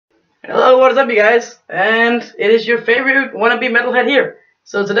Hello, what is up you guys? And it is your favorite wannabe metalhead here.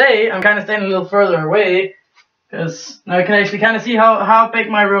 So today, I'm kind of standing a little further away, because now I can actually kind of see how big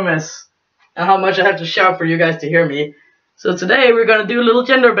my room is, and how much I have to shout for you guys to hear me. So today, we're going to do a little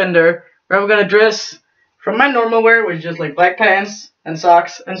gender bender, where I'm going to dress from my normal wear, which is just like black pants and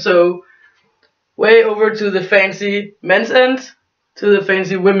socks, and so way over to the fancy men's end, to the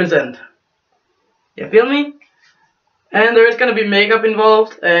fancy women's end. You feel me? And there is going to be makeup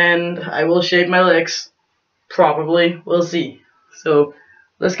involved, and I will shave my legs. Probably. We'll see. So,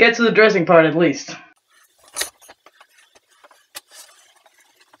 let's get to the dressing part at least.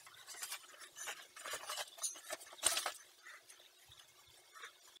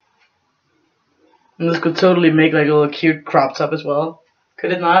 And this could totally make like a little cute crop top as well.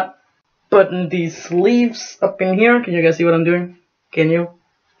 Could it not? Button these sleeves up in here. Can you guys see what I'm doing? Can you?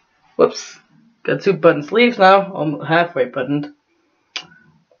 Whoops. Got two button sleeves now, almost halfway buttoned.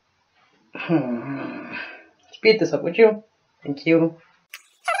 Speed this up, would you? Thank you.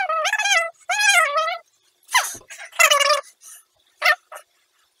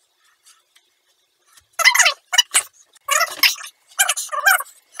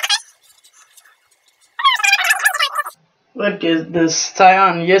 What is this tie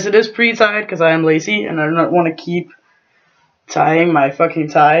on? Yes, it is pre-tied because I am lazy and I do not want to keep tying my fucking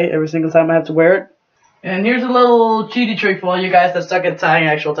tie every single time I have to wear it. And here's a little cheaty trick for all you guys that suck at tying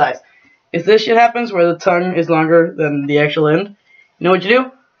actual ties. If this shit happens where the tongue is longer than the actual end, you know what you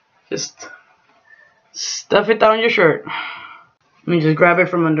do? Just stuff it down your shirt. You just grab it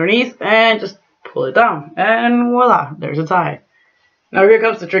from underneath and just pull it down. And voila, there's a tie. Now here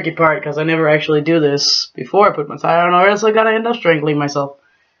comes the tricky part, because I never actually do this before I put my tie on, or else I gotta end up strangling myself.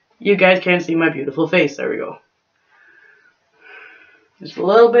 You guys can't see my beautiful face. There we go. Just a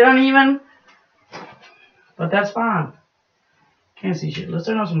little bit uneven, but that's fine. Can't see shit. Let's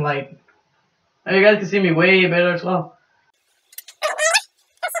turn on some light. Now you guys can see me way better as well.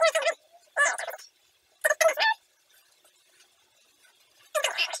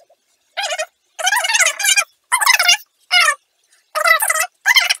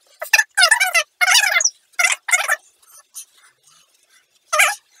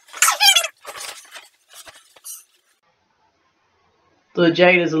 So the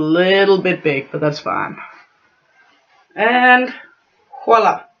jacket is a little bit big, but that's fine. And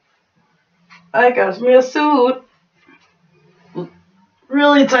voila! I got me a suit.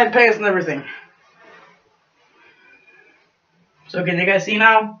 Really tight pants and everything. So can you guys see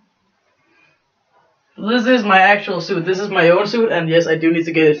now? This is my actual suit. This is my own suit, and yes, I do need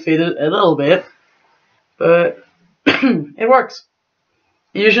to get it fitted a little bit. But it works.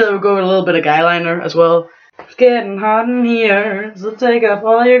 Usually I would go with a little bit of eyeliner as well. It's getting hot in here, so take off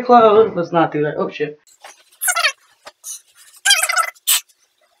all your clothes. Let's not do that. Oh shit.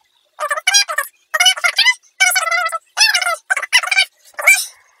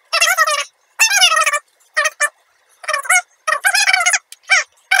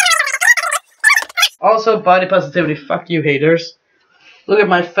 Also, body positivity. Fuck you, haters. Look at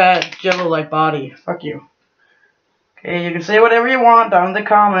my fat, jello-like body. Fuck you. Okay, you can say whatever you want down in the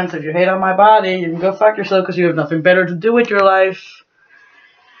comments. If you hate on my body, you can go fuck yourself because you have nothing better to do with your life.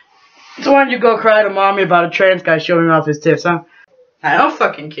 So why don't you go cry to mommy about a trans guy showing off his tits, huh? I don't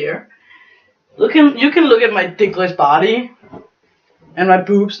fucking care. You can look at my dickless body, and my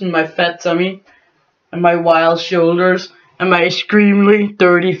boobs, and my fat tummy, and my wild shoulders, and my extremely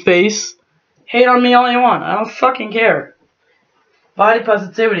dirty face. Hate on me all you want. I don't fucking care. Body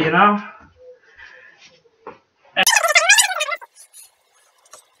positivity, you know?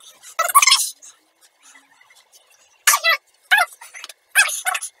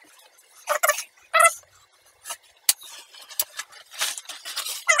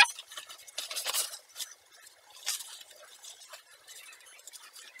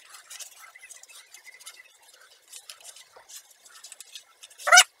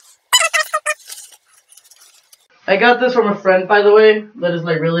 I got this from a friend, by the way, that is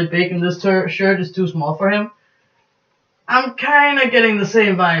like really big, and this shirt is too small for him. I'm kinda getting the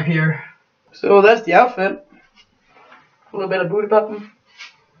same vibe here. So that's the outfit. A little bit of booty button.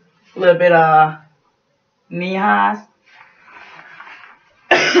 A little bit of knee highs.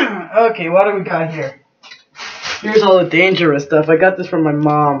 Okay, what do we got here? Here's all the dangerous stuff. I got this from my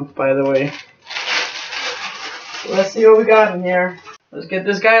mom, by the way. So let's see what we got in here. Let's get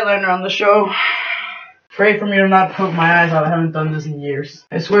this eyeliner on the show. Pray for me to not poke my eyes out. I haven't done this in years.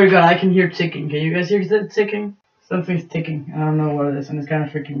 I swear to God, I can hear ticking. Can you guys hear it ticking? Something's ticking. I don't know what it is, and it's kind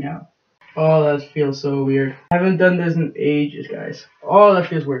of freaking me out. Oh, that feels so weird. I haven't done this in ages, guys. Oh, that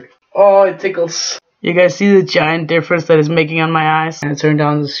feels weird. Oh, it tickles. You guys see the giant difference that it's making on my eyes? And turn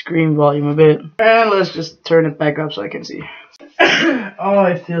down the screen volume a bit. And let's just turn it back up so I can see. Oh,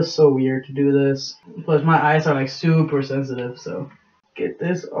 it feels so weird to do this. Plus my eyes are like super sensitive, so get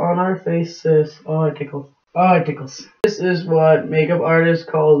this on our faces. Oh, it tickles. Oh, it tickles. This is what makeup artists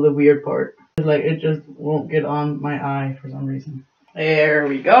call the weird part. It's like it just won't get on my eye for some reason. There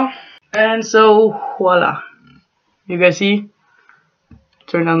we go. And so voila. You guys see?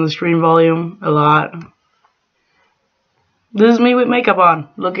 Turn down the screen volume a lot. This is me with makeup on,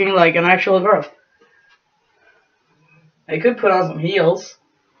 looking like an actual girl. I could put on some heels.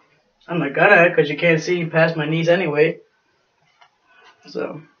 I'm not gonna, because you can't see past my knees anyway.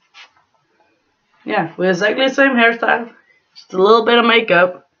 So, yeah, with exactly the same hairstyle, just a little bit of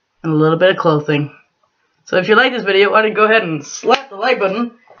makeup, and a little bit of clothing. So if you like this video, why don't you go ahead and slap the like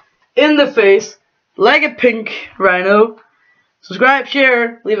button in the face, like a pink rhino. Subscribe,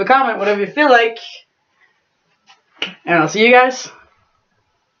 share, leave a comment, whatever you feel like. And I'll see you guys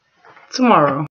tomorrow.